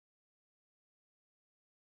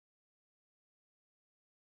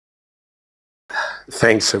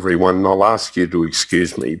Thanks, everyone. I'll ask you to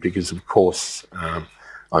excuse me because, of course,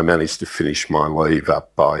 I managed to finish my leave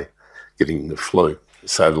up by getting the flu.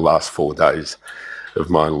 So the last 4 days of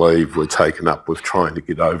my leave were taken up with trying to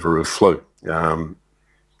get over a flu.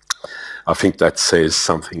 I think that says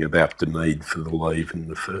something about the need for the leave in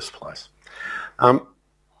the first place.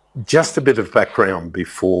 Just a bit of background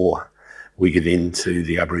before we get into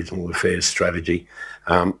the Aboriginal Affairs Strategy.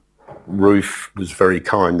 Ruth was very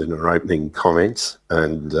kind in her opening comments,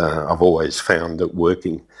 and I've always found that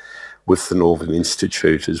working with the Northern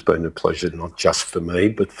Institute has been a pleasure, not just for me,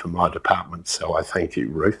 but for my department. So I thank you,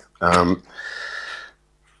 Ruth.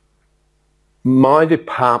 My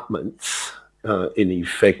department, in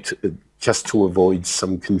effect, just to avoid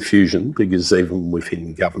some confusion, because even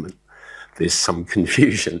within government, there's some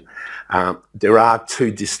confusion. There are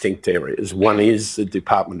two distinct areas. One is the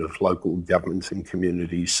Department of Local Government and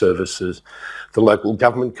Community Services. The local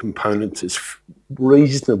government component is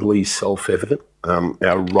reasonably self-evident.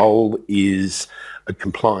 Our role is a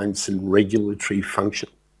compliance and regulatory function,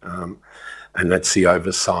 and that's the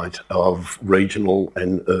oversight of regional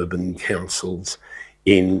and urban councils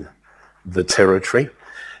in the territory.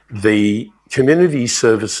 The community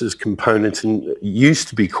services component used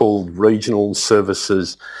to be called regional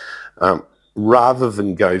services. Rather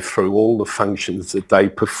than go through all the functions that they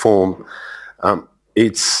perform,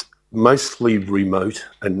 it's mostly remote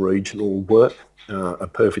and regional work. A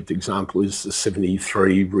perfect example is the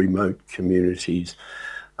 73 remote communities.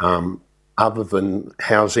 Other than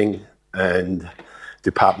housing and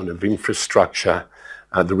Department of Infrastructure,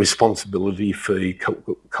 the responsibility for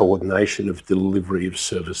coordination of delivery of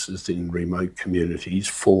services in remote communities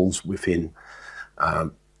falls within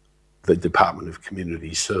the Department of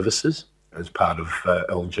Community Services as part of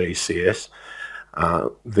LGCS.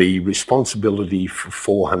 The responsibility for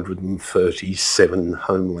 437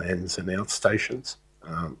 homelands and outstations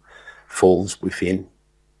falls within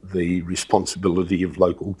the responsibility of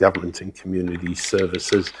local government and community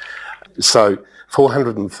services. So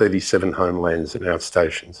 437 homelands and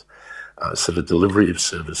outstations. So the delivery of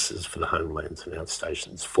services for the homelands and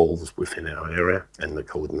outstations falls within our area, and the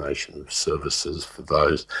coordination of services for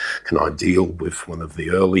those. Can I deal with one of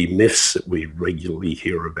the early myths that we regularly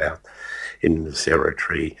hear about in the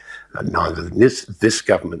territory? Neither this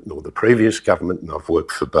government nor the previous government, and I've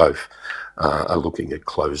worked for both, are looking at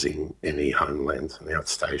closing any homelands and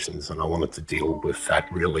outstations, and I wanted to deal with that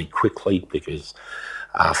really quickly because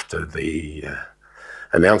after the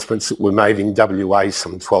announcements that were made in WA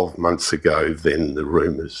some 12 months ago, then the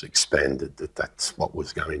rumours expanded that that's what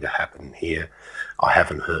was going to happen here. I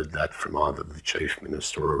haven't heard that from either the Chief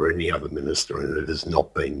Minister or any other minister, and it has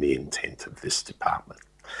not been the intent of this department.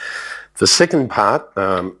 The second part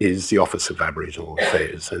is the Office of Aboriginal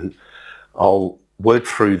Affairs, and I'll work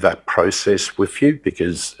through that process with you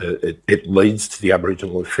because it leads to the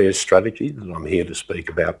Aboriginal Affairs Strategy that I'm here to speak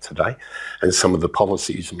about today, and some of the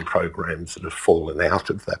policies and programs that have fallen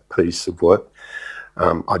out of that piece of work.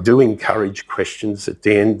 I do encourage questions at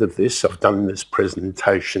the end of this. I've done this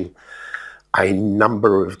presentation a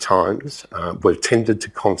number of times. We've tended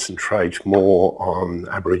to concentrate more on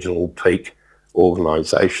Aboriginal peak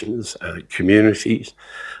organisations and communities.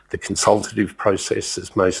 The consultative process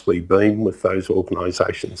has mostly been with those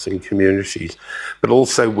organisations and communities, but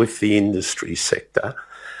also with the industry sector.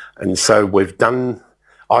 And so I've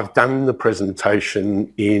done the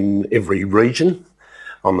presentation in every region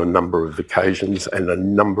on a number of occasions and a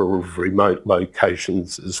number of remote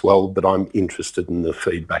locations as well, but I'm interested in the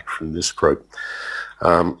feedback from this group.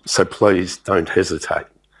 So please don't hesitate.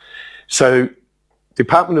 So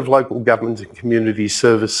Department of Local Government and Community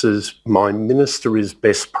Services, my minister is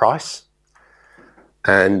Best Price,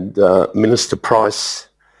 and Minister Price,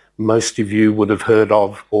 most of you would have heard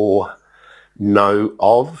of or know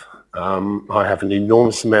of. I have an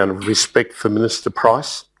enormous amount of respect for Minister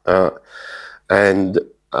Price, and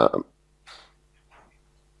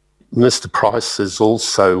Minister Price has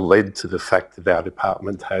also led to the fact that our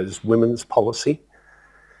department has women's policy,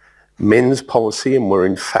 men's policy, and we're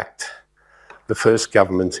in fact the first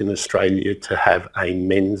government in Australia to have a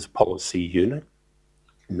men's policy unit.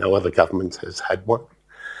 No other government has had one.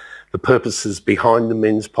 The purposes behind the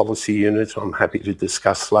men's policy unit I'm happy to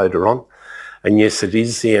discuss later on. And yes, it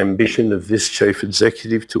is the ambition of this Chief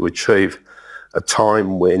Executive to achieve a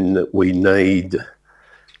time when we need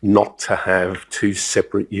not to have two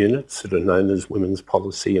separate units that are known as women's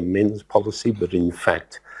policy and men's policy, but in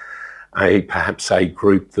fact perhaps a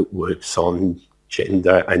group that works on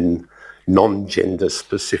gender and non-gender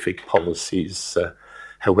specific policies.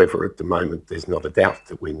 However, at the moment, there's not a doubt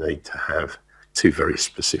that we need to have two very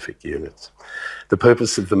specific units. The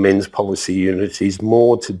purpose of the men's policy unit is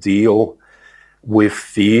more to deal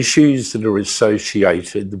with the issues that are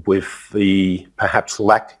associated with the perhaps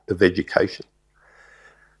lack of education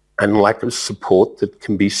and lack of support that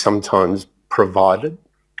can be sometimes provided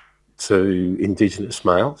to Indigenous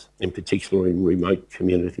males, in particular in remote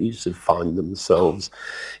communities that find themselves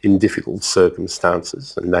in difficult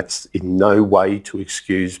circumstances, and that's in no way to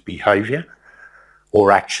excuse behaviour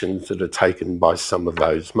or actions that are taken by some of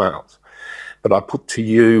those males. But I put to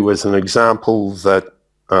you as an example that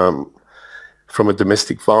from a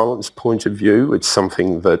domestic violence point of view, it's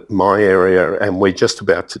something that my area, and we're just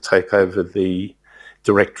about to take over the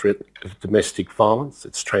Directorate of Domestic Violence.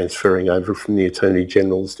 It's transferring over from the Attorney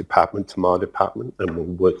General's department to my department, and we'll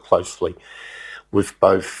work closely with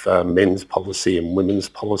both men's policy and women's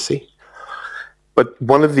policy. But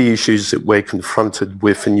one of the issues that we're confronted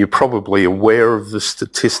with, and you're probably aware of the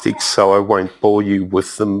statistics, so I won't bore you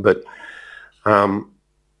with them, but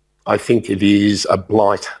I think it is a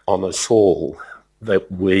blight on us all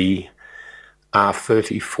that we are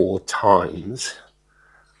 34 times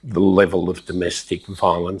the level of domestic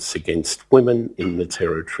violence against women in the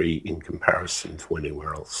Territory in comparison to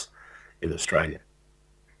anywhere else in Australia.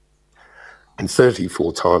 And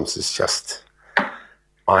 34 times is just,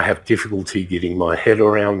 I have difficulty getting my head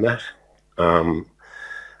around that.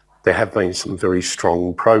 There have been some very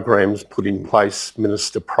strong programs put in place.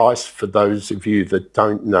 Minister Price, for those of you that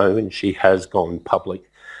don't know, and she has gone public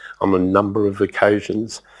on a number of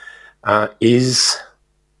occasions, is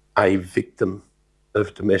a victim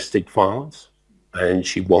of domestic violence, and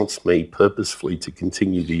she wants me purposefully to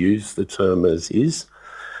continue to use the term as is,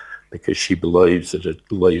 because she believes that it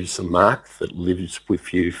leaves a mark that lives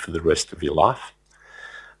with you for the rest of your life.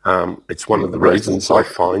 It's one of the reasons I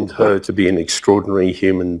find her to be an extraordinary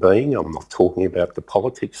human being. I'm not talking about the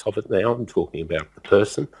politics of it now, I'm talking about the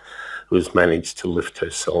person who has managed to lift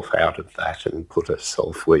herself out of that and put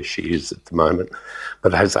herself where she is at the moment,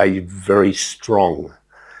 but has a very strong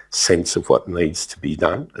sense of what needs to be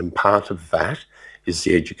done, and part of that is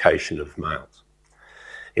the education of males.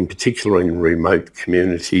 In particular in remote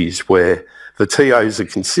communities where the TOs are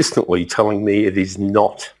consistently telling me it is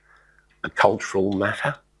not a cultural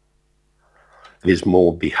matter, it is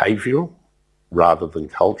more behavioural rather than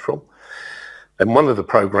cultural. And one of the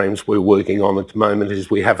programs we're working on at the moment is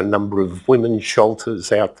we have a number of women's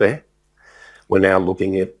shelters out there. We're now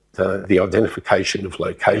looking at the identification of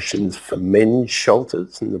locations for men's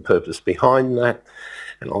shelters and the purpose behind that.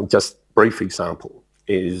 And I'll just, brief example,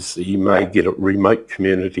 is you may get a remote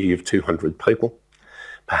community of 200 people,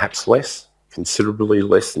 perhaps less, considerably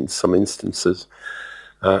less in some instances.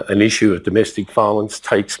 An issue of domestic violence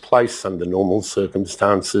takes place under normal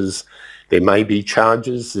circumstances. There may be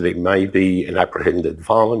charges, there may be an apprehended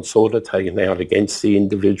violence order taken out against the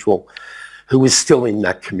individual who is still in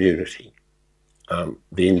that community.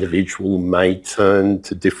 The individual may turn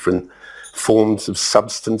to different forms of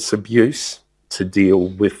substance abuse to deal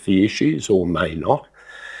with the issues, or may not,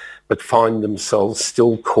 but find themselves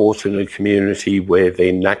still caught in a community where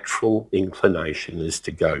their natural inclination is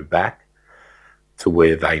to go back to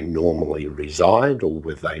where they normally reside or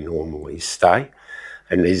where they normally stay,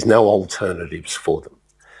 and there's no alternatives for them.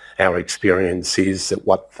 Our experience is that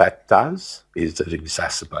what that does is it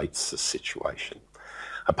exacerbates the situation.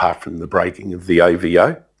 Apart from the breaking of the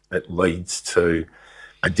OVO, it leads to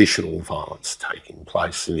additional violence taking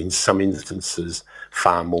place, and in some instances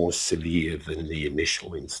far more severe than the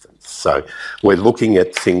initial instance. So we're looking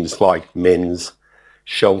at things like men's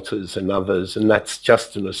shelters and others, and that's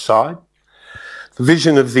just an aside. The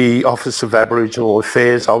vision of the Office of Aboriginal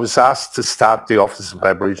Affairs, I was asked to start the Office of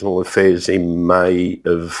Aboriginal Affairs in May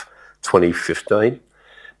of 2015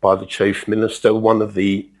 by the Chief Minister. One of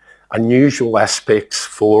the unusual aspects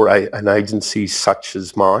for an agency such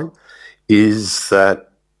as mine is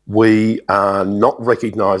that we are not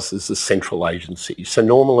recognised as a central agency. So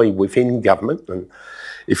normally within government, and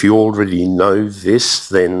if you already know this,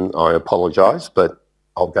 then I apologise, but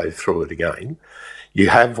I'll go through it again. You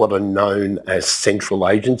have what are known as central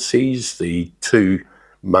agencies. The two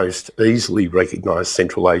most easily recognised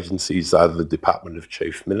central agencies are the Department of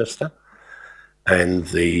Chief Minister and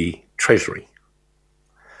the Treasury.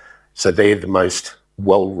 So they're the most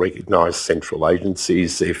well-recognised central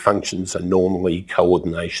agencies. Their functions are normally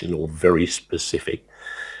coordination or very specific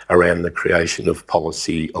around the creation of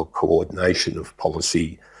policy or coordination of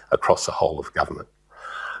policy across the whole of government.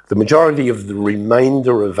 The majority of the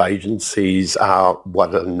remainder of agencies are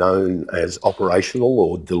what are known as operational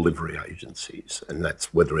or delivery agencies, and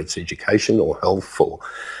that's whether it's education or health for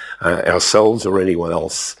ourselves or anyone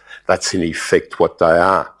else That's in effect what they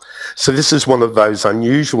are. So this is one of those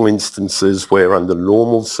unusual instances where under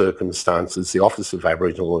normal circumstances, the Office of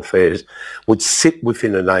Aboriginal Affairs would sit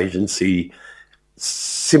within an agency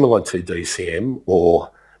similar to DCM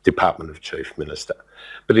or Department of Chief Minister.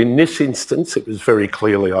 But in this instance, it was very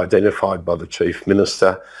clearly identified by the Chief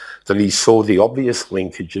Minister that he saw the obvious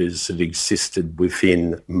linkages that existed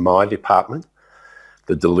within my department,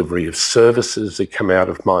 the delivery of services that come out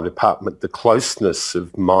of my department, the closeness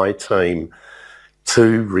of my team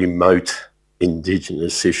to remote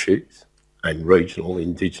Indigenous issues and regional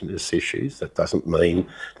Indigenous issues. That doesn't mean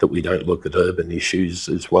that we don't look at urban issues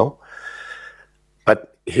as well.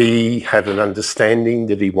 But he had an understanding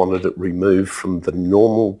that he wanted it removed from the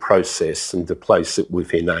normal process and to place it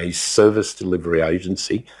within a service delivery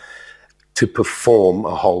agency to perform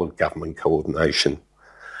a whole of government coordination.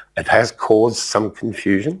 It has caused some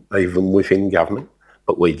confusion, even within government,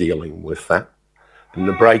 but we're dealing with that. And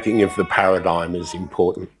the breaking of the paradigm is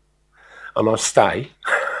important. And I stay.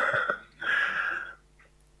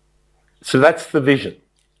 So that's the vision.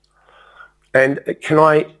 And can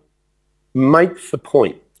I make the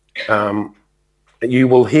point? You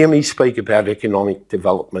will hear me speak about economic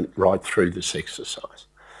development right through this exercise.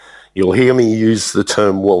 You'll hear me use the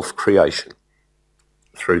term wealth creation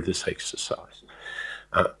through this exercise.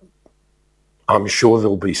 I'm sure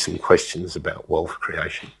there'll be some questions about wealth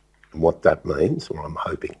creation and what that means, or I'm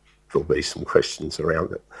hoping there'll be some questions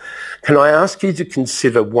around it. Can I ask you to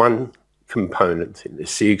consider one component in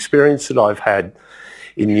this? The experience that I've had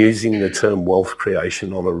in using the term wealth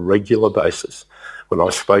creation on a regular basis when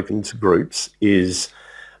I've spoken to groups is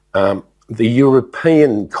the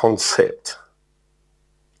European concept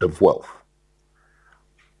of wealth,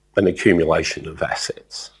 an accumulation of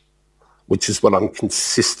assets, which is what I'm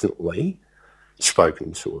consistently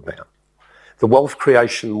spoken to about. The wealth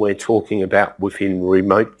creation we're talking about within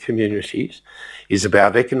remote communities is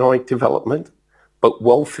about economic development, but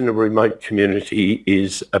wealth in a remote community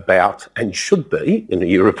is about, and should be in a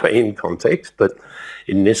European context, but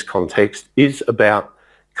in this context, is about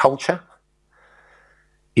culture,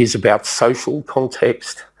 is about social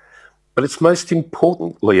context, but it's most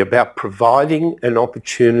importantly about providing an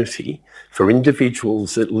opportunity for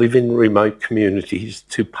individuals that live in remote communities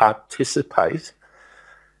to participate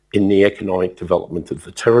in the economic development of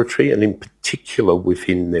the territory and in particular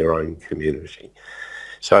within their own community.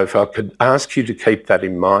 So if I could ask you to keep that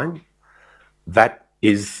in mind, that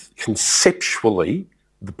is conceptually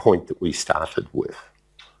the point that we started with.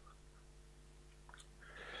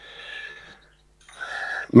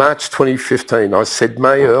 March 2015, I said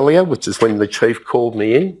May earlier, which is when the Chief called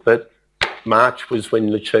me in, but March was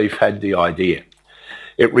when the Chief had the idea.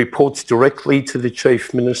 It reports directly to the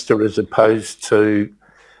Chief Minister as opposed to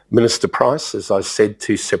Minister Price, as I said,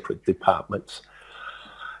 two separate departments.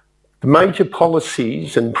 The major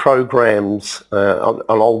policies and programs, and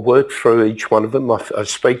I'll work through each one of them. I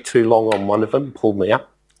speak too long on one of them, pull me up.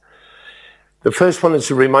 The first one is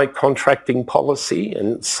the remote contracting policy,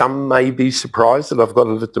 and some may be surprised that I've got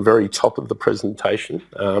it at the very top of the presentation,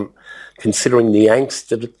 considering the angst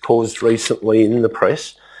that it caused recently in the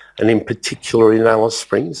press, and in particular in Alice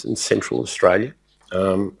Springs in Central Australia.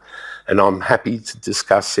 And I'm happy to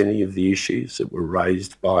discuss any of the issues that were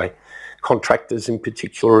raised by contractors in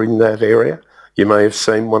particular in that area. You may have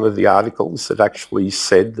seen one of the articles that actually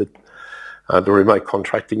said that the remote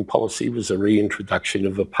contracting policy was a reintroduction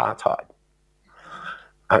of apartheid.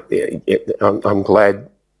 I'm glad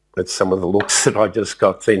at some of the looks that I just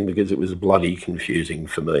got then because it was bloody confusing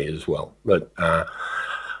for me as well. But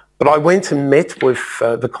I went and met with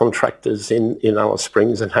the contractors in Alice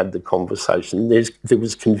Springs and had the conversation. There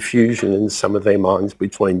was confusion in some of their minds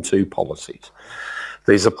between two policies.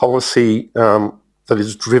 There's a policy that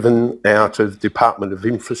is driven out of the Department of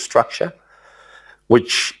Infrastructure,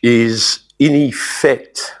 which is in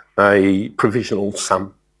effect a provisional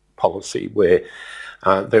sum policy where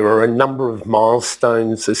there are a number of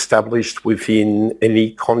milestones established within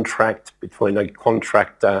any contract between a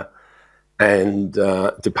contractor and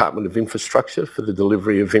Department of Infrastructure for the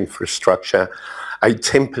delivery of infrastructure, a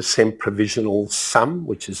 10% provisional sum,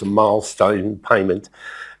 which is a milestone payment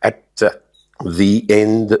at the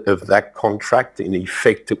end of that contract. In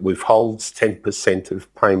effect, it withholds 10%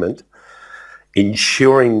 of payment,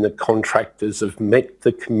 ensuring that contractors have met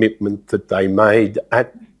the commitment that they made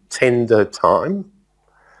at tender time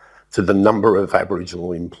to the number of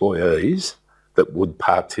Aboriginal employees that would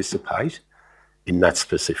participate in that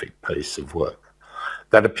specific piece of work.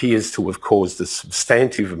 That appears to have caused a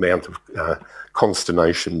substantive amount of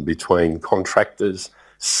consternation between contractors,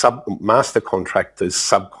 master contractors,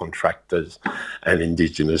 subcontractors, and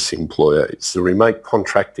Indigenous employees. The remote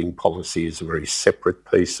contracting policy is a very separate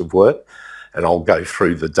piece of work, and I'll go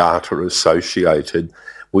through the data associated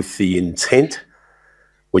with the intent,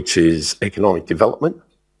 which is economic development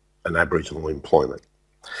and Aboriginal employment.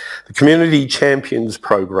 The Community Champions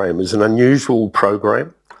program is an unusual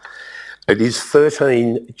program. It is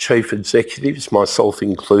 13 chief executives, myself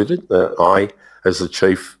included. I, as the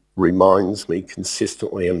chief, reminds me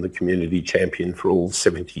consistently I'm the community champion for all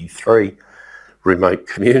 73 remote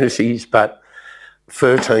communities, but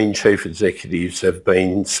 13 chief executives have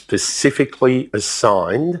been specifically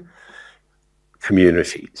assigned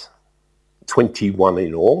communities, 21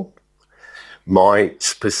 in all. My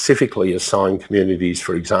specifically assigned communities,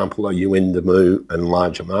 for example, are Yuendamu and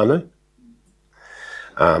Larjamanu.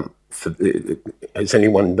 Has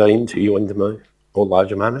anyone been to Yuendamu or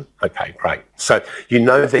Larjamanu? Okay, great. So you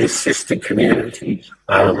know they're sister communities,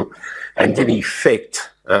 and in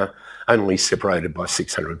effect only separated by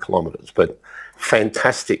 600 kilometres, but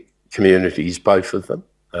fantastic communities, both of them.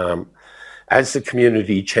 As the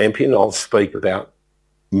community champion, I'll speak about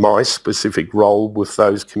my specific role with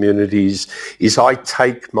those communities is I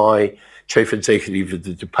take my Chief Executive of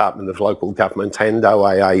the Department of Local Government and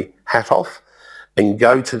OAA hat off and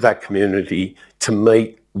go to that community to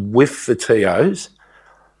meet with the TOs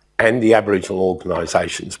and the Aboriginal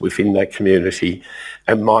organisations within that community.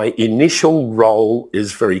 And my initial role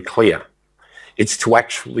is very clear. It's to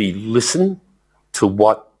actually listen to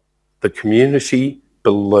what the community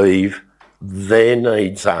believe their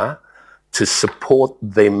needs are, to support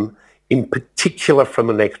them, in particular from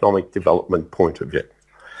an economic development point of view.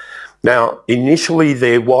 Now, initially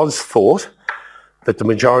there was thought that the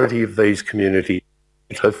majority of these communities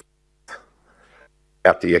have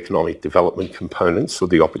about the economic development components or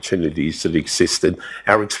the opportunities that existed.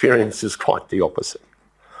 Our experience is quite the opposite.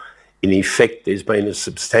 In effect, there's been a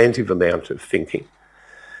substantive amount of thinking.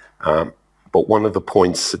 But one of the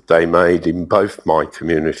points that they made in both my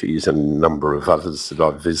communities and a number of others that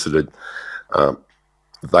I've visited,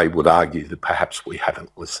 they would argue that perhaps we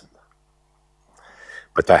haven't listened.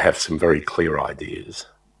 But they have some very clear ideas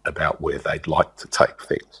about where they'd like to take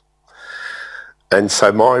things. And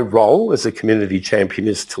so my role as a community champion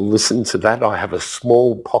is to listen to that. I have a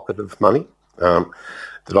small pocket of money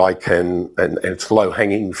that I can, and it's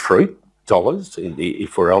low-hanging fruit, dollars,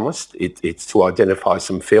 if we're honest. It's to identify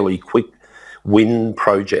some fairly quick win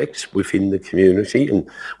projects within the community, and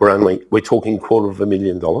we're talking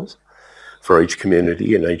 $250,000 for each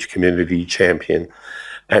community and each community champion.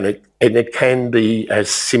 And it can be as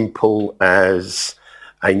simple as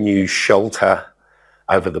a new shelter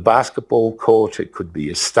over the basketball court. It could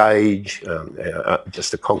be a stage,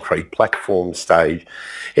 just a concrete platform stage,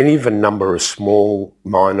 and even a number of small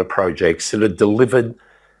minor projects that are delivered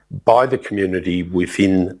by the community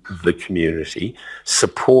within the community,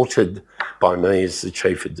 supported by me as the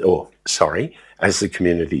as the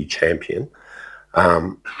community champion.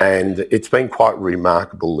 And it's been quite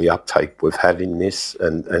remarkable, the uptake we've had in this,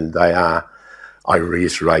 and they are, I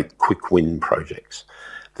reiterate, quick win projects.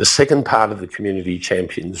 The second part of the community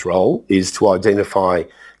champion's role is to identify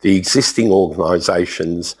the existing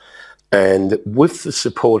organisations, and with the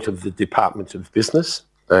support of the Department of Business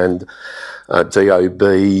and DOB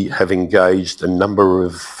have engaged a number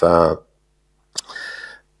of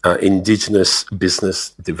Indigenous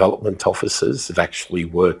business development officers that actually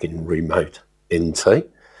work in remote NT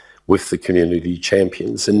with the community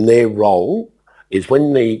champions. And their role is,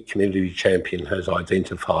 when the community champion has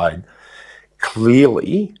identified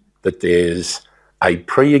clearly that there's a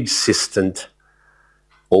pre-existent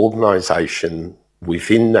organisation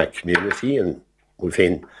within that community and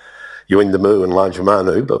within Yuendamu and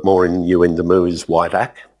Larjamanu, but more in Yuendamu is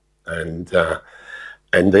Waidak, and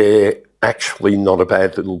they're actually not a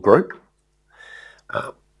bad little group.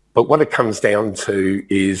 But what it comes down to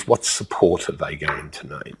is what support are they going to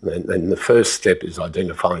need? And the first step is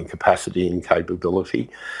identifying capacity and capability.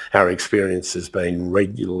 Our experience has been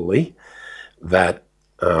regularly that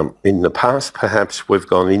in the past, perhaps we've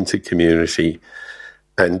gone into community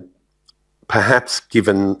and perhaps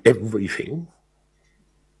given everything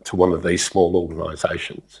to one of these small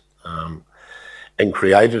organisations and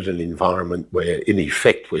created an environment where, in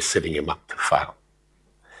effect, we're setting them up to fail.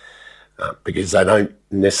 Because they don't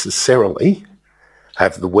necessarily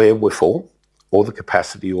have the wherewithal or the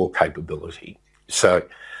capacity or capability. So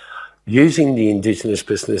using the Indigenous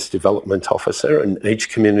Business Development Officer, and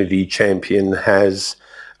each community champion has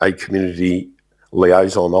a community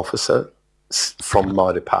liaison officer from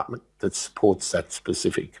my department that supports that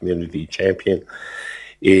specific community champion,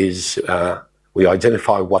 is We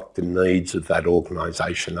identify what the needs of that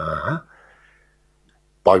organisation are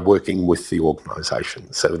by working with the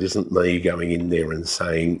organisation. So it isn't me going in there and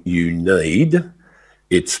saying, you need,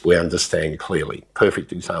 it's we understand clearly.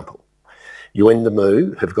 Perfect example.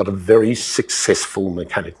 Yuendamu have got a very successful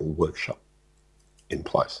mechanical workshop in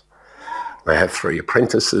place. They have 3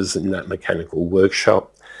 apprentices in that mechanical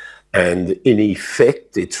workshop, and in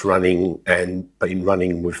effect it's running and been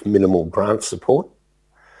running with minimal grant support,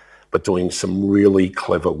 but doing some really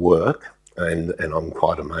clever work, and I'm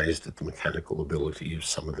quite amazed at the mechanical ability of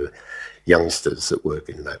some of the youngsters that work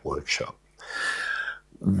in that workshop.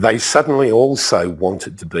 They suddenly also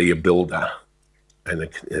wanted to be a builder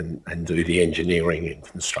and do the engineering and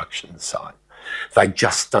construction side. They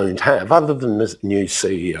just don't have, other than the new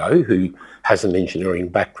CEO who has an engineering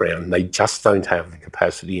background, they just don't have the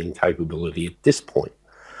capacity and capability at this point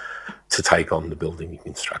to take on the building and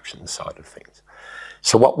construction side of things.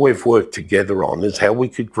 So what we've worked together on is how we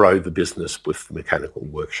could grow the business with the mechanical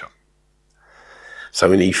workshop.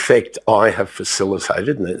 So in effect, I have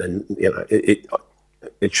facilitated, and you know,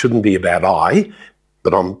 it shouldn't be about I,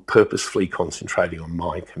 but I'm purposefully concentrating on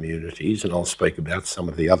my communities, and I'll speak about some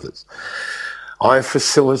of the others. I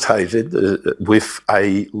facilitated with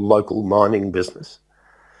a local mining business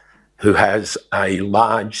who has a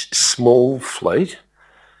large, small fleet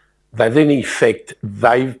that in effect,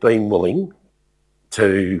 they've been willing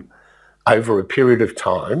to, over a period of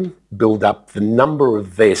time, build up the number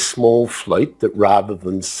of their small fleet that rather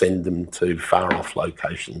than send them to far off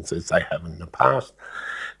locations as they have in the past,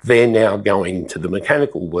 they're now going to the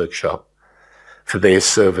mechanical workshop for their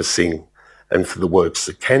servicing and for the works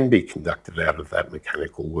that can be conducted out of that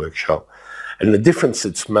mechanical workshop. And the difference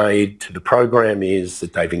it's made to the program is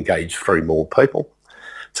that they've engaged 3 more people.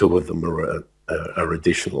 2 of them are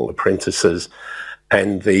additional apprentices.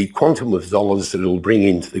 And the quantum of dollars that it'll bring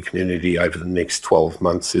into the community over the next 12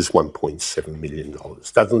 months is $1.7 million.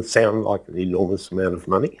 Doesn't sound like an enormous amount of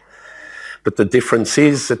money, but the difference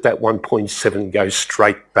is that that 1.7 goes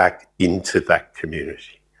straight back into that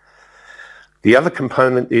community. The other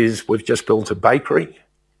component is we've just built a bakery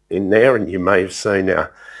in there, and you may have seen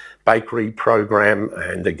our bakery program.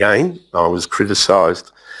 And again, I was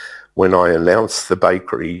criticised when I announced the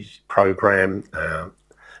bakery program,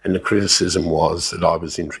 and the criticism was that I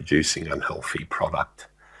was introducing unhealthy product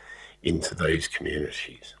into these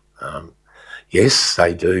communities. Yes,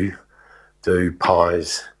 they do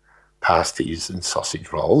pies, pasties and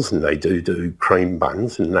sausage rolls, and they do cream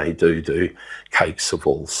buns, and they do cakes of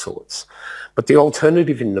all sorts. But the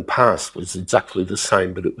alternative in the past was exactly the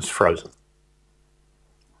same, but it was frozen.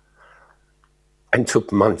 And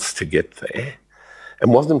took months to get there,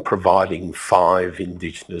 and wasn't providing 5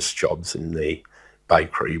 Indigenous jobs in the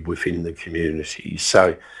bakery within the community.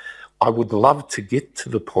 So I would love to get to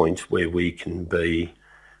the point where we can be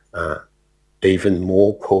even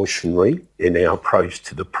more cautionary in our approach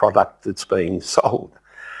to the product that's being sold.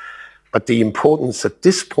 But the importance at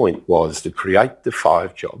this point was to create the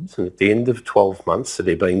 5 jobs, and at the end of 12 months that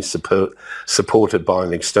they're being supported by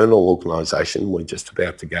an external organisation. We're just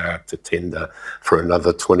about to go out to tender for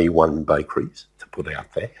another 21 bakeries to put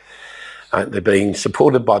out there. They're being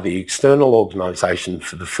supported by the external organisation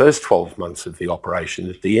for the first 12 months of the operation.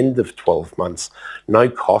 At the end of 12 months, no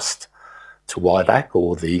cost to WIDAC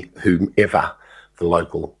or whomever the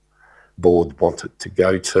local board wanted to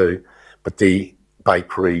go to, but the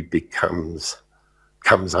bakery comes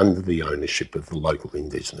under the ownership of the local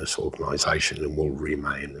Indigenous organisation and will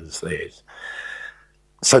remain as theirs.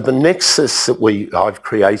 So the nexus that I've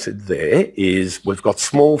created there is we've got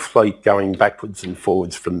small fleet going backwards and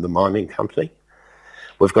forwards from the mining company.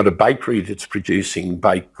 We've got a bakery that's producing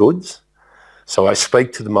baked goods. So I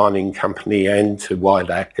speak to the mining company and to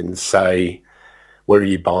WIDAC and say, where are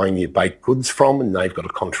you buying your baked goods from? And they've got a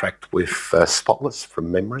contract with Spotless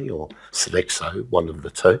from memory, or Sodexo, one of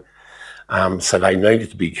the 2. So they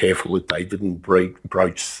needed to be careful that they didn't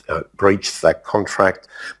breach that contract.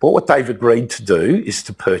 But what they've agreed to do is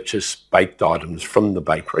to purchase baked items from the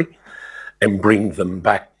bakery and bring them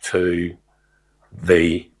back to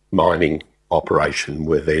the mining operation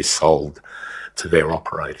where they're sold to their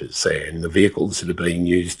operators there. And the vehicles that are being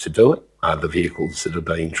used to do it are the vehicles that are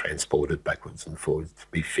being transported backwards and forwards to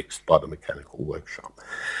be fixed by the mechanical workshop.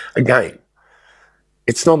 Again,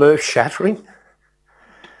 it's not earth-shattering,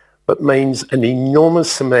 but means an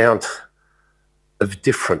enormous amount of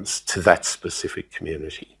difference to that specific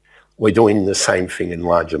community. We're doing the same thing in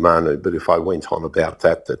Larger Manu, but if I went on about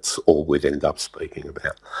that, that's all we'd end up speaking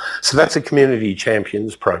about. So that's a Community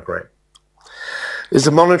Champions program. There's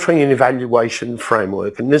a monitoring and evaluation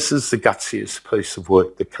framework, and this is the gutsiest piece of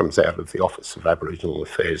work that comes out of the Office of Aboriginal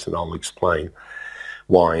Affairs, and I'll explain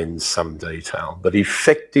why in some detail. But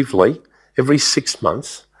effectively, every 6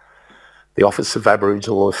 months, the Office of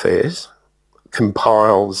Aboriginal Affairs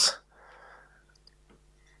compiles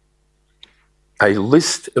a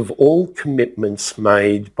list of all commitments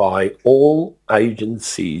made by all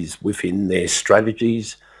agencies within their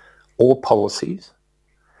strategies or policies.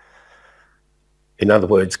 In other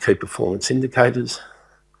words, key performance indicators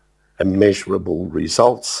and measurable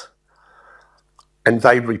results, and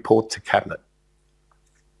they report to Cabinet.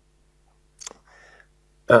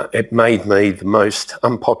 It made me the most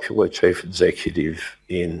unpopular Chief Executive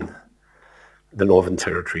in the Northern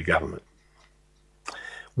Territory Government.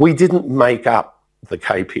 We didn't make up the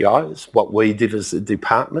KPIs. What we did as a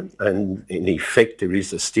department, and in effect there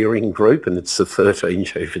is a steering group, and it's the 13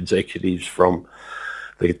 Chief Executives from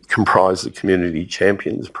that comprise the Community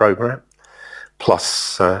Champions program,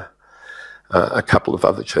 plus a couple of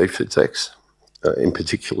other Chief Execs, in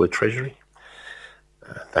particular Treasury.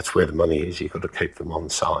 That's where the money is, you've got to keep them on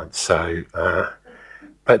side. So,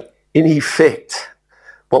 but in effect,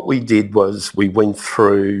 what we did was we went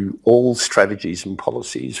through all strategies and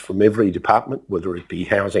policies from every department, whether it be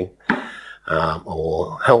housing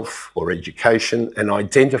or health or education, and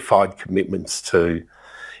identified commitments to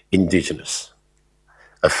Indigenous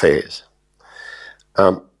affairs.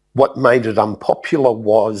 What made it unpopular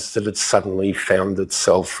was that it suddenly found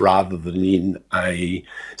itself, rather than in a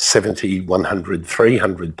 70, 100,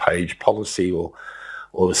 300 page policy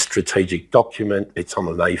or strategic document, it's on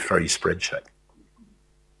an A3 spreadsheet.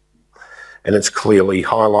 And it's clearly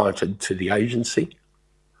highlighted to the agency,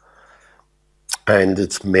 and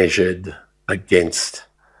it's measured against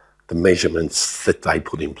the measurements that they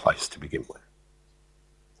put in place to begin with.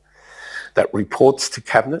 That reports to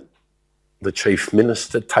Cabinet. The Chief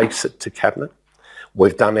Minister takes it to Cabinet.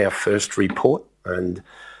 We've done our first report, and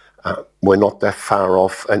we're not that far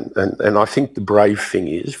off. And I think the brave thing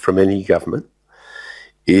is, from any government,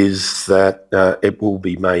 is that it will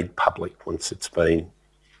be made public once it's been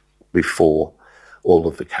before all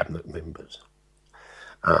of the Cabinet members.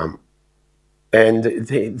 And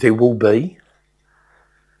there will be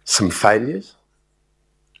some failures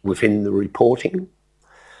within the reporting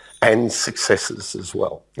and successes as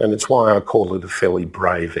well. And it's why I call it a fairly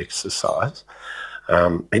brave exercise.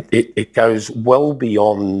 It goes well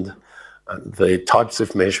beyond the types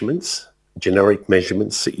of measurements, generic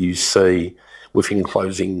measurements that you see within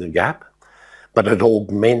Closing the Gap, but it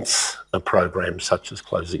augments a program such as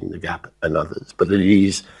Closing the Gap and others, but it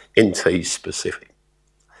is NT specific.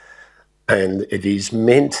 And it is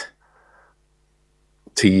meant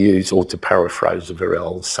to use, or to paraphrase a very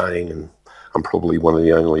old saying, and I'm probably one of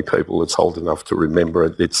the only people that's old enough to remember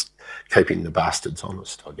it, it's keeping the bastards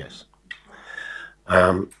honest, I guess.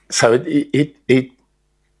 So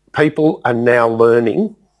people are now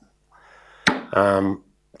learning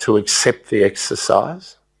to accept the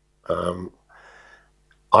exercise.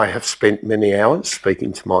 I have spent many hours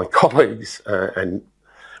speaking to my colleagues and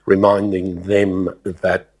reminding them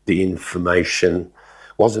that the information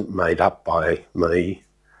wasn't made up by me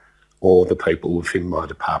or the people within my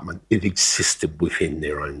department. It existed within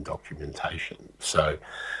their own documentation. So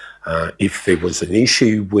if there was an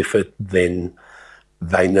issue with it, then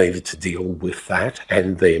they needed to deal with that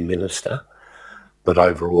and their minister. But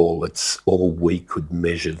overall, it's all we could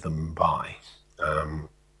measure them by.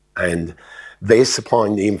 And they're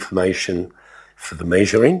supplying the information for the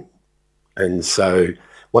measuring. And so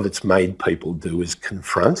what it's made people do is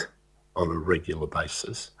confront on a regular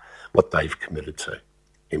basis what they've committed to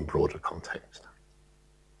in broader context.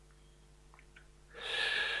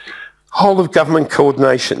 Whole of government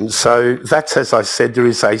coordination. So that's, as I said, there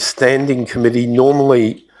is a standing committee.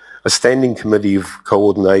 Normally, a standing committee of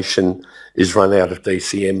coordination is run out of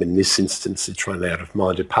DCM. In this instance, it's run out of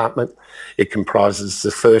my department. It comprises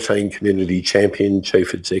the 13 community champion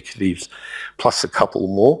chief executives plus a couple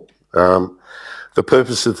more. The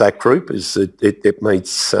purpose of that group is that it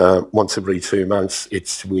meets once every 2 months.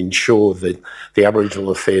 It's to ensure that the Aboriginal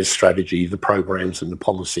Affairs Strategy, the programs and the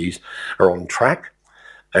policies are on track.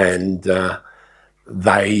 And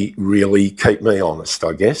they really keep me honest,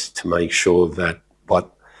 I guess, to make sure that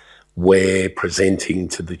what we're presenting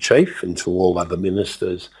to the Chief and to all other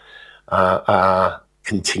ministers are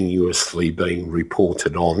continuously being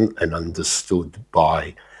reported on and understood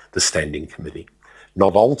by the Standing Committee.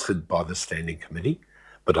 Not altered by the Standing Committee,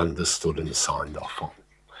 but understood and signed off on.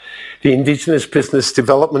 The Indigenous business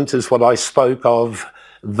development is what I spoke of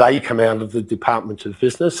They come out of the Department of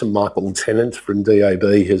Business, and Michael Tennant from DAB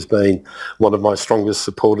has been one of my strongest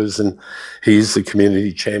supporters, and he's the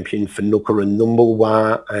community champion for Nooka and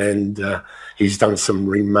Numbulwar, and he's done some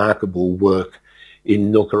remarkable work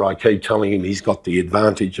in Nooka. I keep telling him he's got the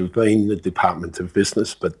advantage of being the Department of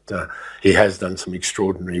Business, but he has done some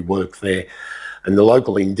extraordinary work there. And the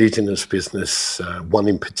local Indigenous business, one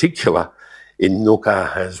in particular in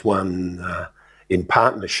Nooka, has won in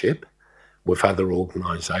partnership with other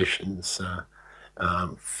organisations,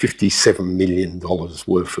 $57 million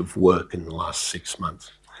worth of work in the last 6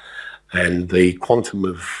 months. And the quantum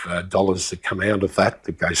of dollars that come out of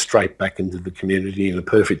that go straight back into the community. And a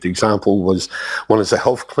perfect example was one is a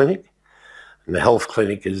health clinic. And the health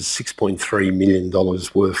clinic is $6.3 million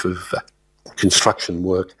worth of construction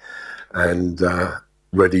work and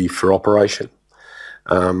ready for operation.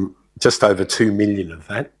 Just over 2 million of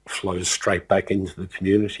that flows straight back into the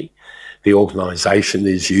community. The organisation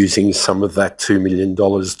is using some of that $2 million to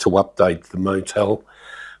update the motel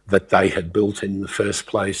that they had built in the first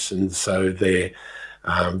place, and so they're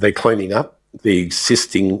cleaning up the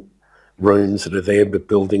existing rooms that are there, but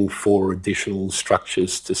building 4 additional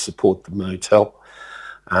structures to support the motel.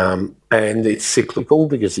 And it's cyclical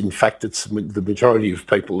because, in fact, it's the majority of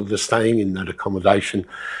people that are staying in that accommodation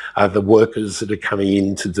are the workers that are coming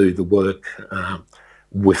in to do the work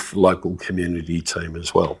with the local community team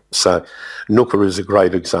as well. So Nooka is a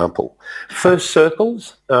great example. First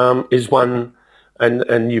Circles is one,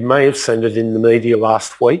 and you may have seen it in the media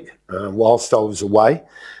last week. Whilst I was away,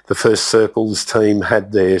 the First Circles team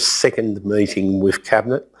had their second meeting with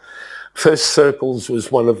Cabinet. First Circles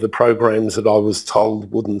was one of the programs that I was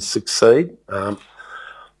told wouldn't succeed.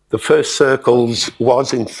 The First Circles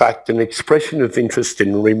was, in fact, an expression of interest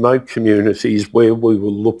in remote communities where we were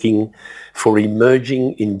looking for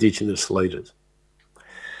emerging Indigenous leaders.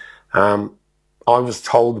 I was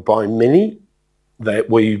told by many that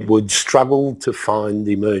we would struggle to find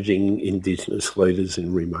emerging Indigenous leaders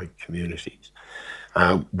in remote communities.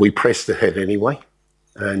 We pressed ahead anyway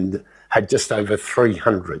and had just over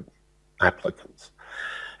 300 applicants.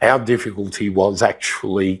 Our difficulty was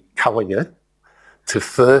actually culling it to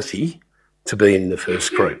 30 to be in the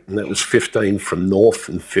first group, and that was 15 from north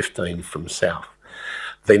and 15 from south.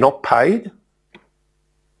 They're not paid.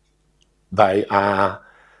 They are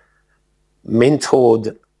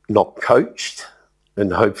mentored, not coached,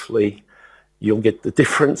 and hopefully you'll get the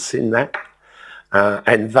difference in that.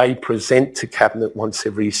 And they present to Cabinet once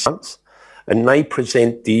every 6 months, and they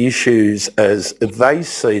present the issues as they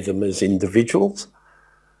see them as individuals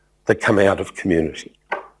that come out of community.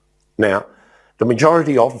 Now, the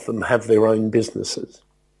majority of them have their own businesses.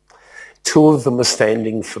 2 of them are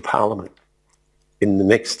standing for Parliament in the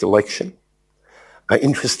next election.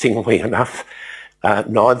 Interestingly enough,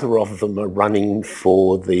 neither of them are running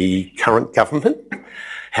for the current government.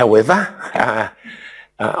 However,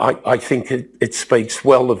 I think it speaks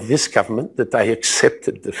well of this government that they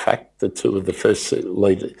accepted the fact that 2 of the First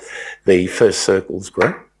Circles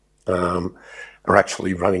group are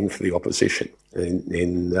actually running for the opposition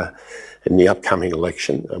in the upcoming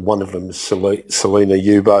election. One of them is Selina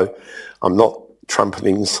Yubo. I'm not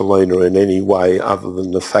trumpeting Selina in any way other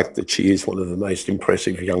than the fact that she is one of the most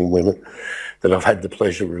impressive young women that I've had the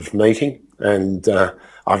pleasure of meeting, and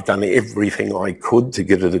I've done everything I could to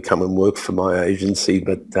get her to come and work for my agency,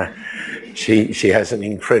 but she has an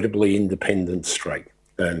incredibly independent streak,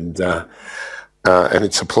 and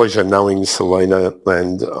it's a pleasure knowing Selina,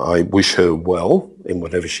 and I wish her well in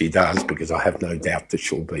whatever she does, because I have no doubt that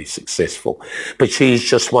she'll be successful. But she's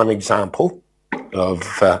just one example of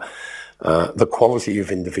the quality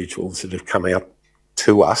of individuals that have come out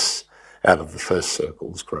to us out of the First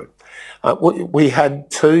Circles group. We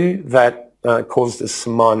had 2 that caused us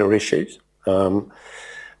some minor issues, but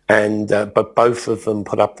both of them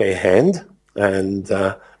put up their hand and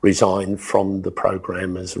resigned from the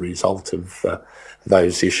program as a result of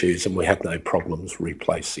those issues, and we had no problems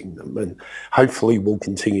replacing them. And hopefully we'll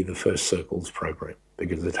continue the First Circles program,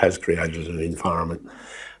 because it has created an environment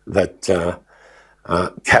that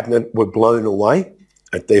Cabinet were blown away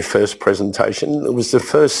at their first presentation. It was the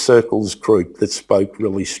First Circles group that spoke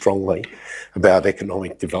really strongly about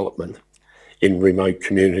economic development in remote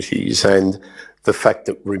communities, and the fact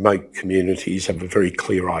that remote communities have a very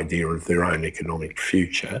clear idea of their own economic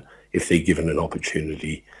future if they're given an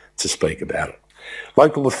opportunity to speak about it.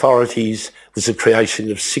 Local authorities was a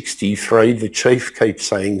creation of 63. The Chief keeps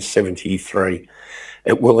saying 73.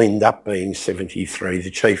 It will end up being 73.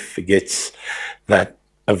 The Chief forgets that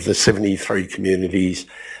of the 73 communities,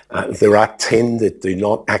 there are 10 that do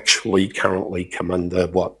not actually currently come under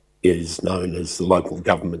what is known as the local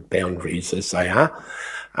government boundaries as they are.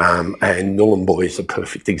 And Nhulunbuy is a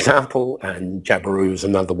perfect example, and Jabiru is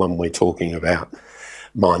another one we're talking about,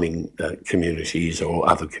 mining communities or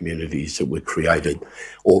other communities that were created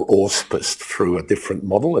or auspiced through a different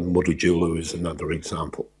model, and Mutijulu is another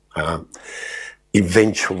example.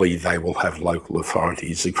 Eventually they will have local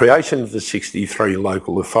authorities. The creation of the 63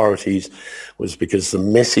 local authorities was because the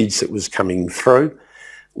message that was coming through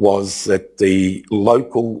was that the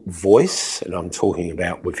local voice, and I'm talking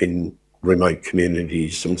about within remote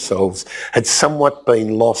communities themselves, had somewhat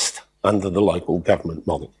been lost under the local government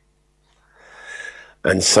model.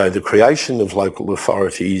 And so the creation of local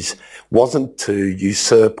authorities wasn't to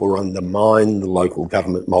usurp or undermine the local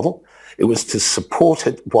government model. It was to support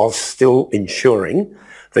it while still ensuring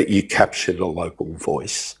that you captured a local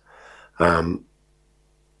voice. And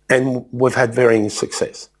we've had varying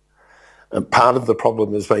success. And part of the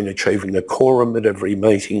problem has been achieving a quorum at every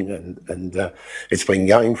meeting, and it's been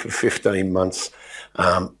going for 15 months.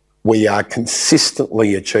 We are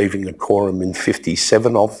consistently achieving a quorum in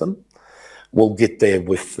 57 of them. We'll get there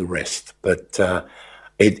with the rest, but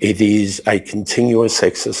it is a continuous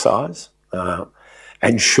exercise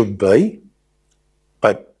and should be,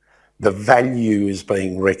 but the value is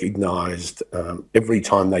being recognised every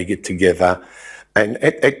time they get together, and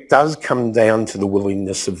it does come down to the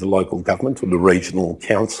willingness of the local government or the regional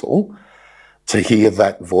council to hear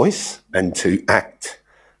that voice and to act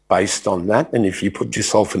based on that. And if you put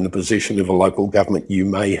yourself in the position of a local government, you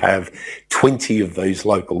may have 20 of these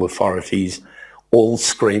local authorities all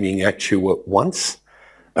screaming at you at once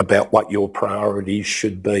about what your priorities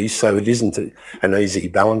should be. So it isn't an easy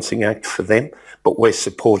balancing act for them, but we're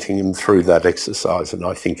supporting them through that exercise, and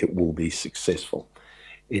I think it will be successful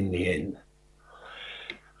in the end.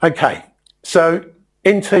 Okay, so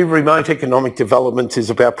NT Remote Economic Development is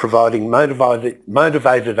about providing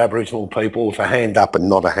motivated Aboriginal people with a hand up and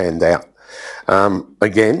not a hand out.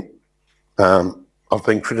 Again, I've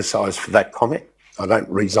been criticised for that comment. I don't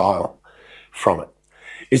resile from it.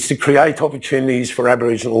 It's to create opportunities for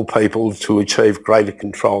Aboriginal people to achieve greater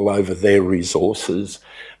control over their resources,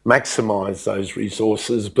 maximise those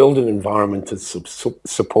resources, build an environment to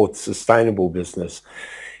support sustainable business,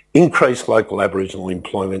 increase local Aboriginal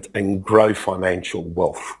employment and grow financial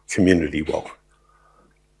wealth, community wealth.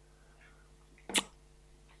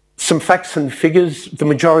 Some facts and figures. The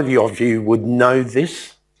majority of you would know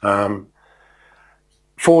this.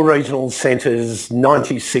 4 regional centres,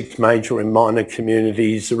 96 major and minor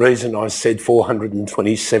communities. The reason I said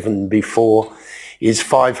 427 before is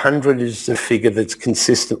 500 is the figure that's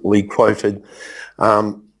consistently quoted.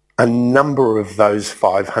 A number of those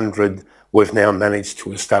 500 we've now managed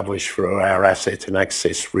to establish through our asset and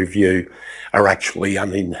access review are actually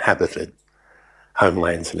uninhabited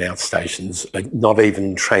homelands and outstations, not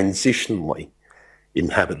even transitionally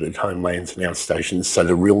inhabited homelands and outstations. So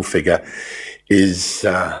the real figure is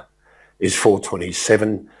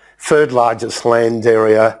 427. Third largest land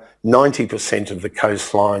area, 90% of the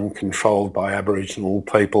coastline controlled by Aboriginal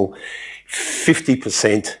people.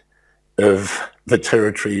 50% of the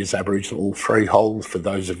territory is Aboriginal freehold, for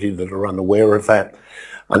those of you that are unaware of that,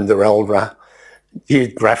 under ELDRA.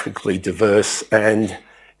 Geographically diverse, and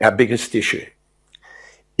our biggest issue,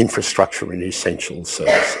 infrastructure and essential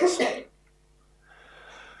services.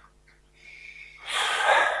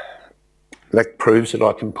 That proves that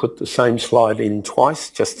I can put the same slide in twice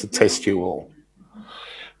just to test you all.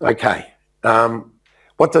 Okay,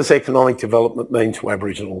 what does economic development mean to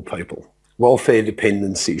Aboriginal people? Welfare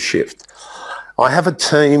dependency shift. I have a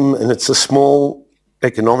team, and it's a small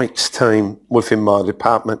economics team within my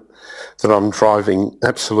department that I'm driving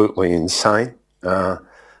absolutely insane.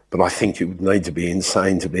 But I think you would need to be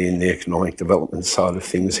insane to be in the economic development side of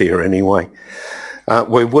things here anyway.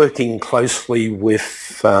 We're working closely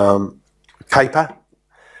with CAPA,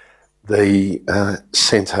 the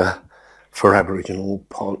Centre for Aboriginal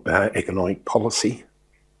Economic Policy,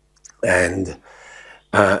 and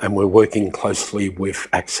we're working closely with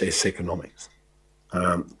Access Economics.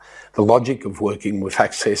 The logic of working with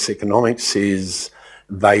Access Economics is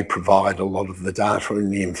they provide a lot of the data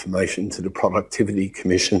and the information to the Productivity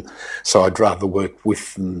Commission, so I'd rather work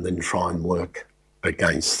with them than try and work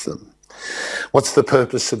against them. What's the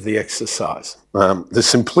purpose of the exercise? The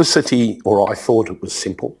simplicity, or I thought it was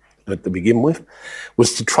simple to begin with,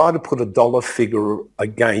 was to try to put a dollar figure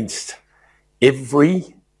against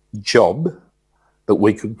every job that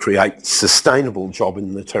we could create, sustainable job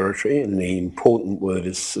in the territory, and the important word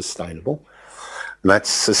is sustainable. And that's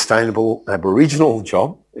sustainable Aboriginal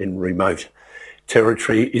job in remote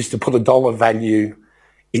territory, is to put a dollar value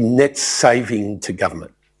in net saving to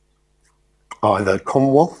government, either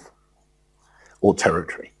Commonwealth or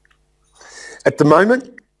territory. At the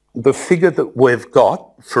moment, the figure that we've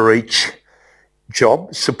got for each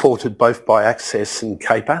job, supported both by Access and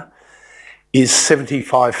CAPER, is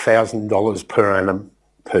 $75,000 per annum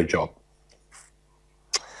per job.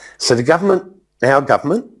 So the government, our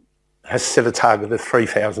government, has set a target of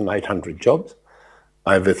 3,800 jobs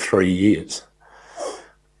over 3 years.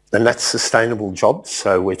 And that's sustainable jobs,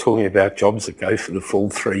 so we're talking about jobs that go for the full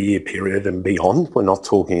 3-year period and beyond. We're not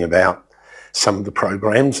talking about some of the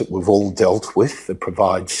programs that we've all dealt with that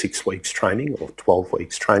provide 6 weeks training or 12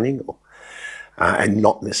 weeks training and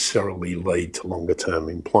not necessarily lead to longer term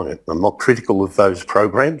employment. I'm not critical of those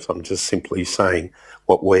programs, I'm just simply saying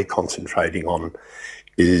what we're concentrating on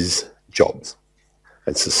is jobs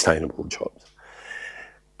and sustainable jobs.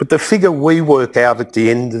 But the figure we work out at the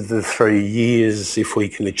end of the 3 years, if we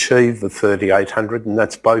can achieve the 3,800, and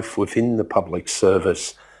that's both within the public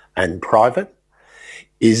service and private,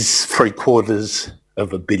 is $750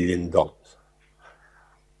 million.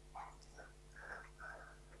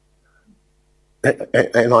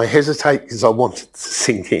 And I hesitate because I want it to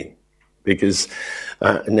sink in, because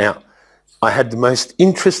now I had the most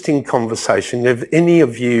interesting conversation. Have any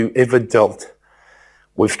of you ever dealt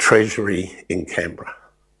with Treasury in Canberra?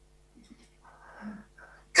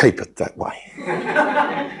 Keep it that way.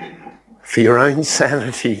 For your own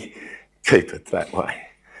sanity, keep it that way.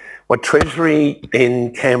 What Treasury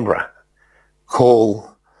in Canberra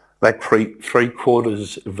call that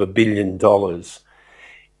 $750 million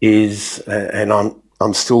is, and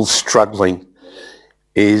I'm still struggling,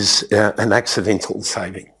 is an accidental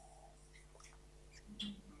saving.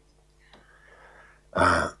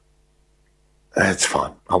 That's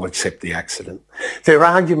fine, I'll accept the accident. Their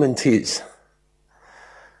argument is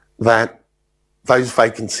that those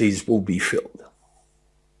vacancies will be filled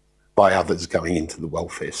by others going into the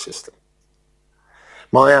welfare system.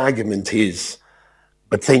 My argument is,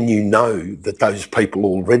 but then you know that those people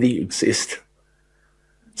already exist.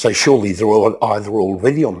 So surely they're either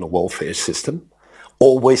already on the welfare system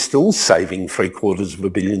or we're still saving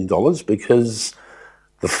 $750 million because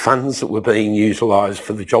the funds that were being utilised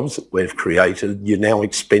for the jobs that we've created, you're now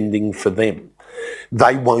expending for them.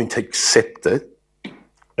 They won't accept it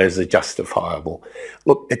as a justifiable.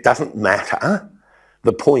 Look, it doesn't matter.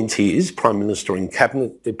 The point is, Prime Minister and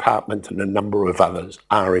Cabinet Department and a number of others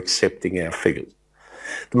are accepting our figures.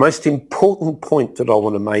 The most important point that I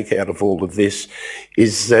want to make out of all of this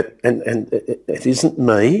is that, and it isn't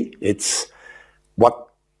me, it's what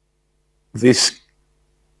this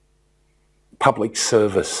public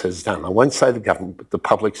service has done. I won't say the government, but the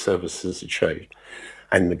public service has achieved,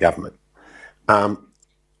 and the government.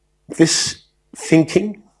 This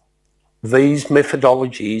thinking, these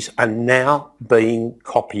methodologies are now being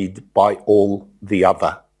copied by all the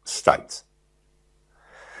other states.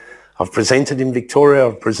 I've presented in Victoria,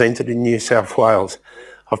 I've presented in New South Wales,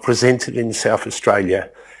 I've presented in South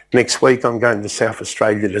Australia. Next week I'm going to South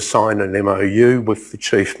Australia to sign an MOU with the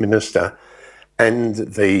Chief Minister and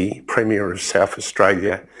the Premier of South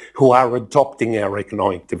Australia, who are adopting our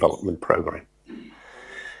economic development program,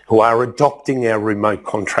 who are adopting our remote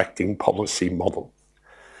contracting policy model,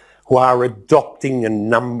 who are adopting a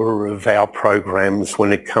number of our programs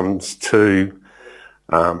when it comes to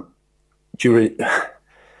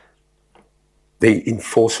the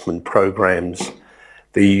enforcement programs,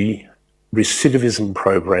 the recidivism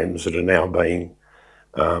programs that are now being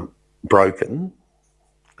broken.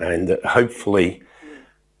 And hopefully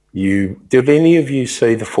did any of you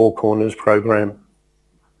see the Four Corners program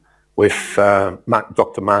with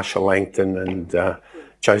Dr. Marsha Langton and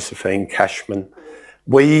Josephine Cashman?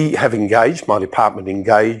 We have engaged, my department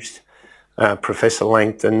engaged Professor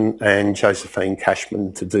Langton and Josephine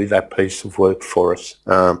Cashman to do that piece of work for us.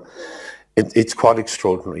 It's quite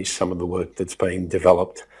extraordinary, some of the work that's being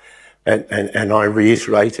developed. And I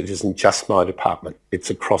reiterate, it isn't just my department, it's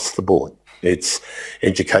across the board. It's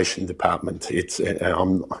education department.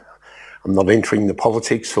 I'm not entering the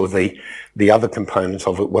politics or the other components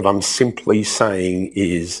of it. What I'm simply saying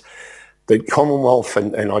is that Commonwealth,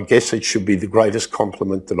 and I guess it should be the greatest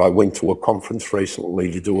compliment, that I went to a conference recently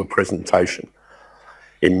to do a presentation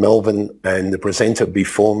in Melbourne, and the presenter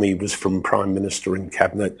before me was from Prime Minister and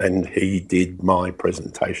Cabinet, and he did my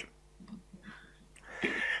presentation.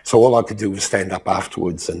 So all I could do was stand up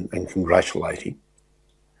afterwards and congratulate him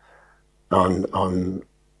on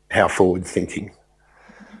how forward-thinking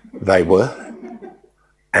they were,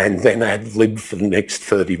 and then ad-lib for the next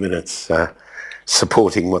 30 minutes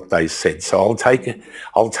supporting what they said. So I'll take it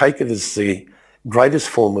as the greatest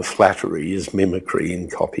form of flattery is mimicry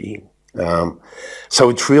and copying. So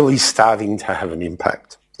it's really starting to have an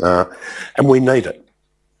impact, and we need it.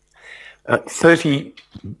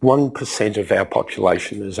 31% of our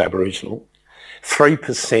population is Aboriginal.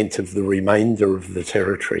 3% of the remainder of the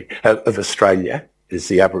territory of Australia is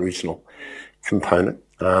the Aboriginal component.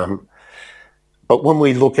 But when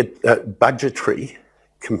we look at budgetary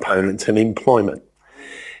components and employment,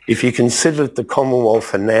 if you consider that the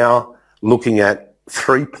Commonwealth are now looking at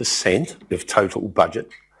 3% of total budget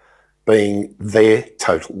being their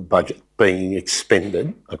total budget being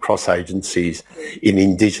expended across agencies in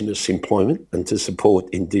Indigenous employment and to support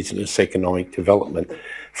Indigenous economic development,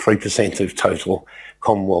 3% of total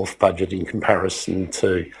Commonwealth budget in comparison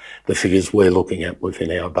to the figures we're looking at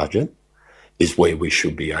within our budget is where we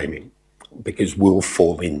should be aiming, because we'll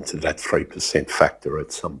fall into that 3% factor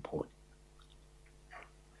at some point.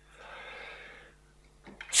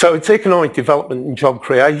 So it's economic development and job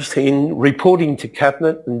creation, reporting to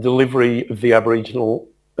Cabinet and delivery of the Aboriginal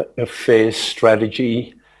Affairs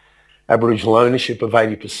Strategy, Aboriginal ownership of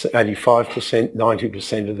 80%, 85%,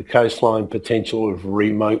 90% of the coastline, potential of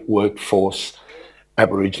remote workforce,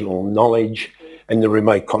 Aboriginal knowledge, and the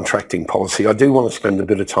remote contracting policy. I do want to spend a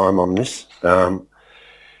bit of time on this.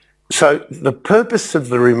 So the purpose of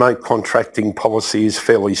the remote contracting policy is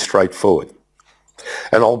fairly straightforward.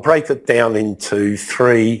 And I'll break it down into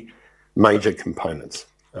three major components,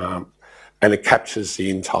 and it captures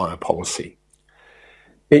the entire policy.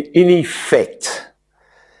 In effect,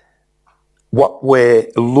 what we're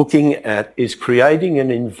looking at is creating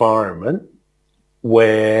an environment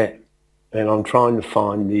where, and I'm trying to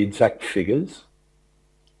find the exact figures,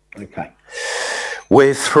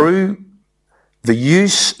 where through the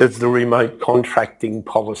use of the remote contracting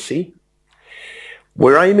policy,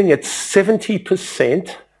 we're aiming at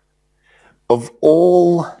 70% of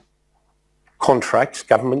all contracts,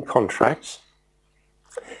 government contracts,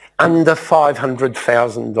 under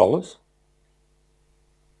 $500,000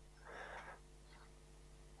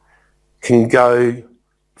 can go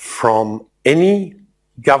from any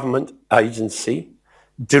government agency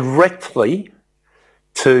directly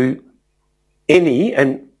to any,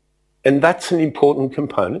 and that's an important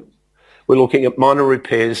component. We're looking at minor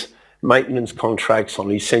repairs, maintenance contracts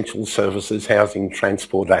on essential services, housing,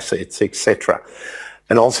 transport, assets, etc.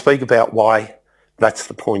 And I'll speak about why that's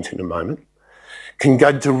the point in a moment. Can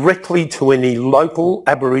go directly to any local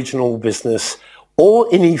Aboriginal business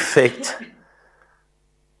or, in effect,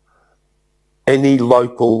 any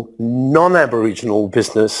local non-Aboriginal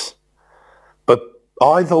business, but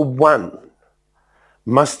either one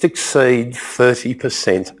must exceed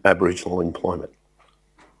 30% Aboriginal employment.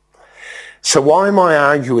 So why am I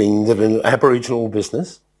arguing that an Aboriginal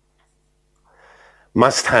business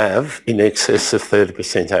must have in excess of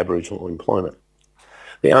 30% Aboriginal employment?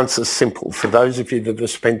 The answer is simple. For those of you that have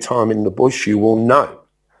spent time in the bush, you will know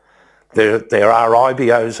there are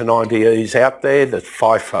IBOs and IBEs out there that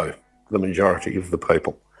FIFO the majority of the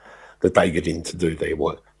people that they get in to do their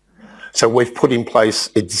work. So we've put in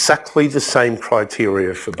place exactly the same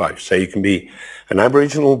criteria for both. So you can be an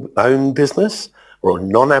Aboriginal-owned business or a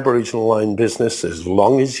non-Aboriginal-owned business as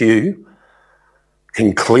long as you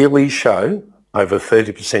can clearly show over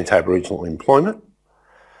 30% Aboriginal employment.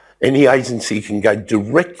 Any agency can go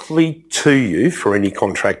directly to you for any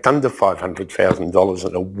contract under $500,000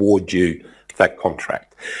 and award you that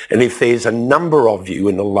contract. And if there's a number of you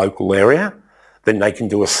in the local area, then they can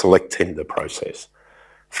do a select tender process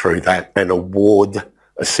through that and award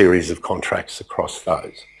a series of contracts across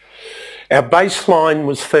those. Our baseline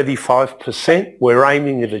was 35%. We're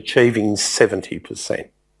aiming at achieving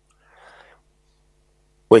 70%.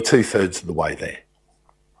 We're 2/3 of the way there.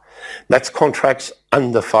 That's contracts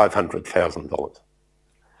under $500,000.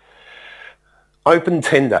 Open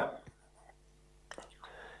tender.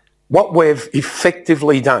 What we've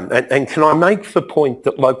effectively done, and can I make the point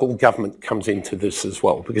that local government comes into this as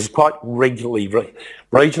well, because quite regularly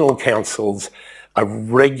regional councils are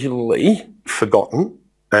regularly forgotten,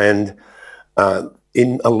 and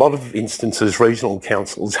in a lot of instances regional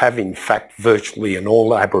councils have in fact virtually an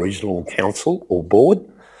all Aboriginal council or board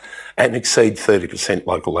and exceed 30%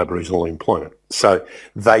 local Aboriginal employment. So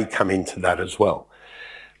they come into that as well.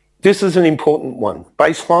 This is an important one.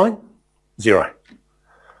 Baseline, 0.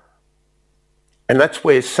 And that's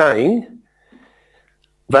where saying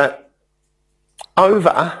that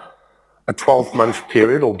over a 12-month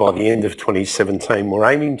period, or by the end of 2017, we're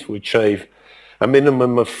aiming to achieve a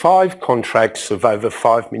minimum of 5 contracts of over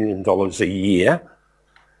 $5 million a year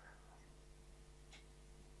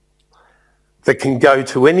that can go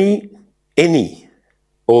to any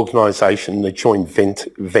organisation that joint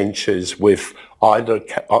ventures with either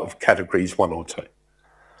of categories 1 or 2.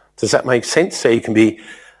 Does that make sense? So you can be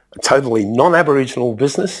a totally non-Aboriginal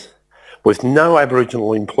business with no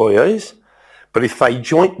Aboriginal employees, but if they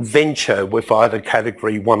joint venture with either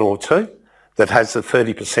category 1 or 2 that has a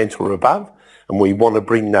 30% or above, and we want to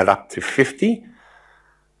bring that up to 50,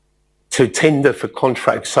 to tender for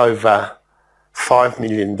contracts over $5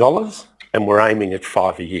 million, and we're aiming at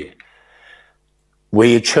 5 a year.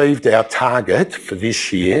 We achieved our target for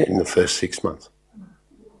this year in the first 6 months.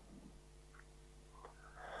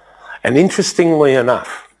 And interestingly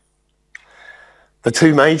enough, the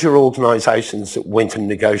 2 major organisations that went and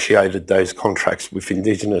negotiated those contracts with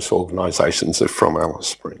Indigenous organisations are from Alice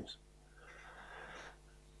Springs.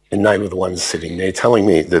 And they were the ones sitting there telling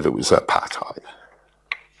me that it was apartheid.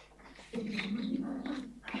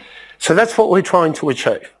 So that's what we're trying to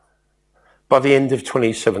achieve by the end of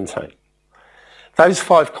 2017. Those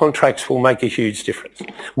 5 contracts will make a huge difference.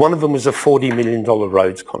 One of them was a $40 million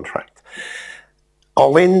roads contract.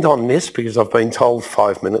 I'll end on this because I've been told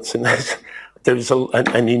 5 minutes, and there's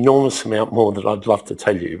an enormous amount more that I'd love to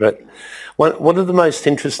tell you. But one of the most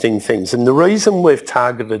interesting things, and the reason we've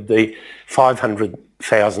targeted the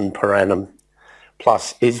 500,000 per annum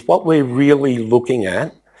plus, is what we're really looking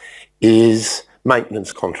at is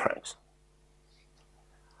maintenance contracts.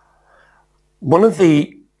 One of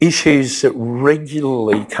the issues that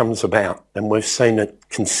regularly comes about, and we've seen it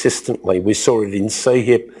consistently, we saw it in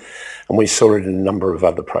CHIP and we saw it in a number of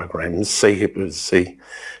other programs. CHIP was the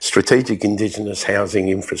Strategic Indigenous Housing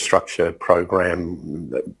Infrastructure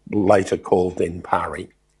Program, later called NPARI.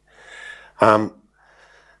 And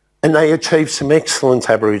they achieved some excellent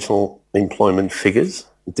Aboriginal employment figures,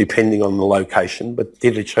 depending on the location, but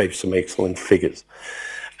did achieve some excellent figures.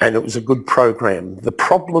 And it was a good program. The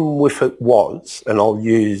problem with it was, and I'll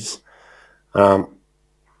use where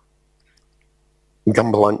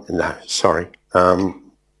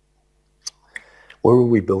are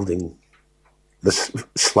we building this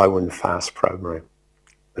slow and fast program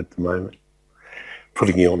at the moment?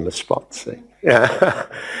 Putting you on the spot, see. Yeah.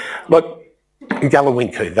 Look,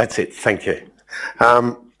 Gallawinku, that's it, thank you.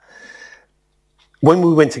 When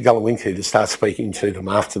we went to Gallawinku to start speaking to them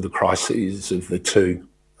after the crises of the 2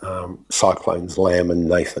 cyclones, Lamb and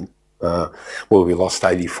Nathan, where we lost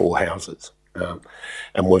 84 houses.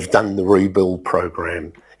 And we've done the rebuild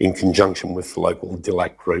program in conjunction with the local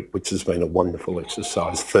DILAC group, which has been a wonderful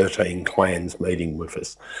exercise, 13 clans meeting with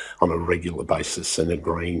us on a regular basis and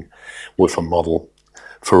agreeing with a model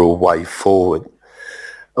for a way forward.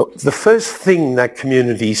 The first thing that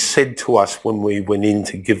community said to us when we went in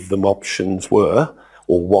to give them options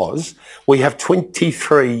was, we have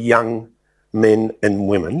 23 young men and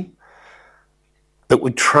women that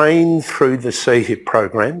were trained through the CHIP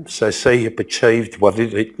program, so CHIP achieved what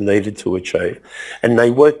it needed to achieve, and they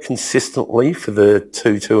worked consistently for the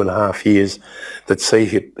 2.5 years that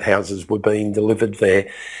CHIP houses were being delivered there.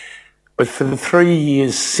 But for the 3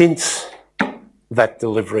 years since that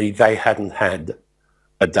delivery, they hadn't had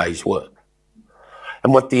a day's work.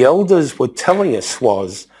 And what the elders were telling us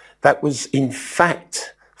was that was in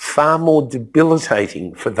fact far more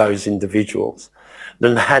debilitating for those individuals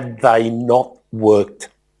than had they not worked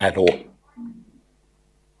at all.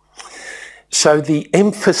 So the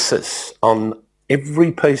emphasis on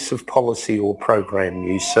every piece of policy or program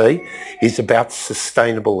you see is about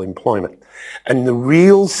sustainable employment. And the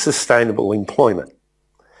real sustainable employment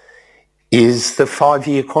is the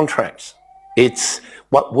 5-year contracts. It's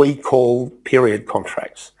what we call period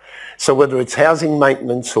contracts. So whether it's housing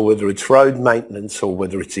maintenance or whether it's road maintenance or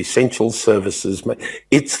whether it's essential services,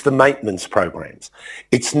 it's the maintenance programs.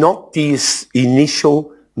 It's not the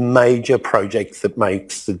initial major project that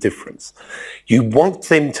makes the difference. You want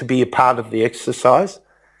them to be a part of the exercise,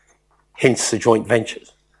 hence the joint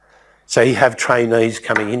ventures. So you have trainees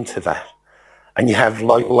coming into that and you have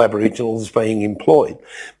local Aboriginals being employed.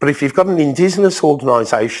 But if you've got an Indigenous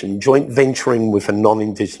organisation joint venturing with a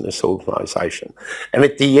non-Indigenous organisation, and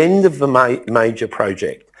at the end of the major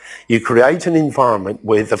project, you create an environment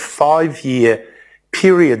where the 5-year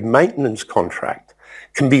period maintenance contract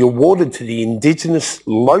can be awarded to the Indigenous,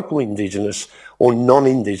 local Indigenous or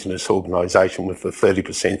non-Indigenous organisation with the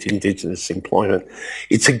 30% Indigenous employment,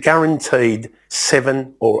 it's a guaranteed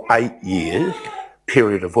 7 or 8 year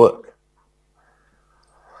period of work.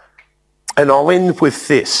 And I'll end with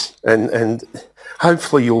this, and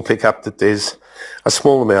hopefully you'll pick up that there's a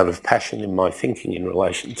small amount of passion in my thinking in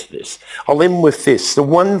relation to this. I'll end with this. The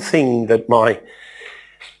one thing that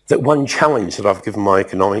one challenge that I've given my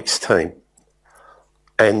economics team,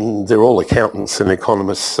 and they're all accountants and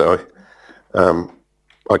economists, so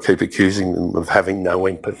I keep accusing them of having no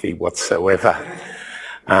empathy whatsoever.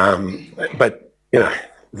 But, you know,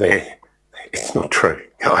 It's not true,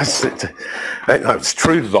 guys. It's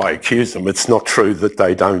true that I accuse them. It's not true that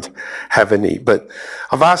they don't have any. But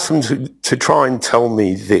I've asked them to try and tell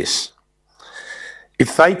me this.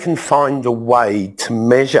 If they can find a way to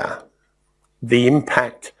measure the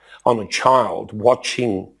impact on a child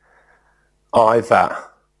watching either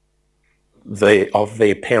of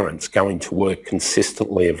their parents going to work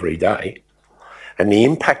consistently every day, and the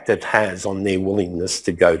impact it has on their willingness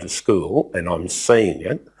to go to school, and I'm seeing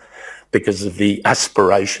it because of the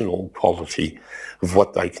aspirational quality of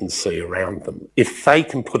what they can see around them. If they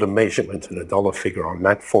can put a measurement and a dollar figure on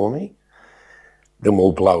that for me, then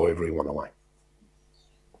we'll blow everyone away.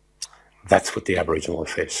 That's what the Aboriginal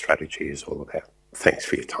Affairs Strategy is all about. Thanks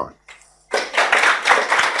for your time.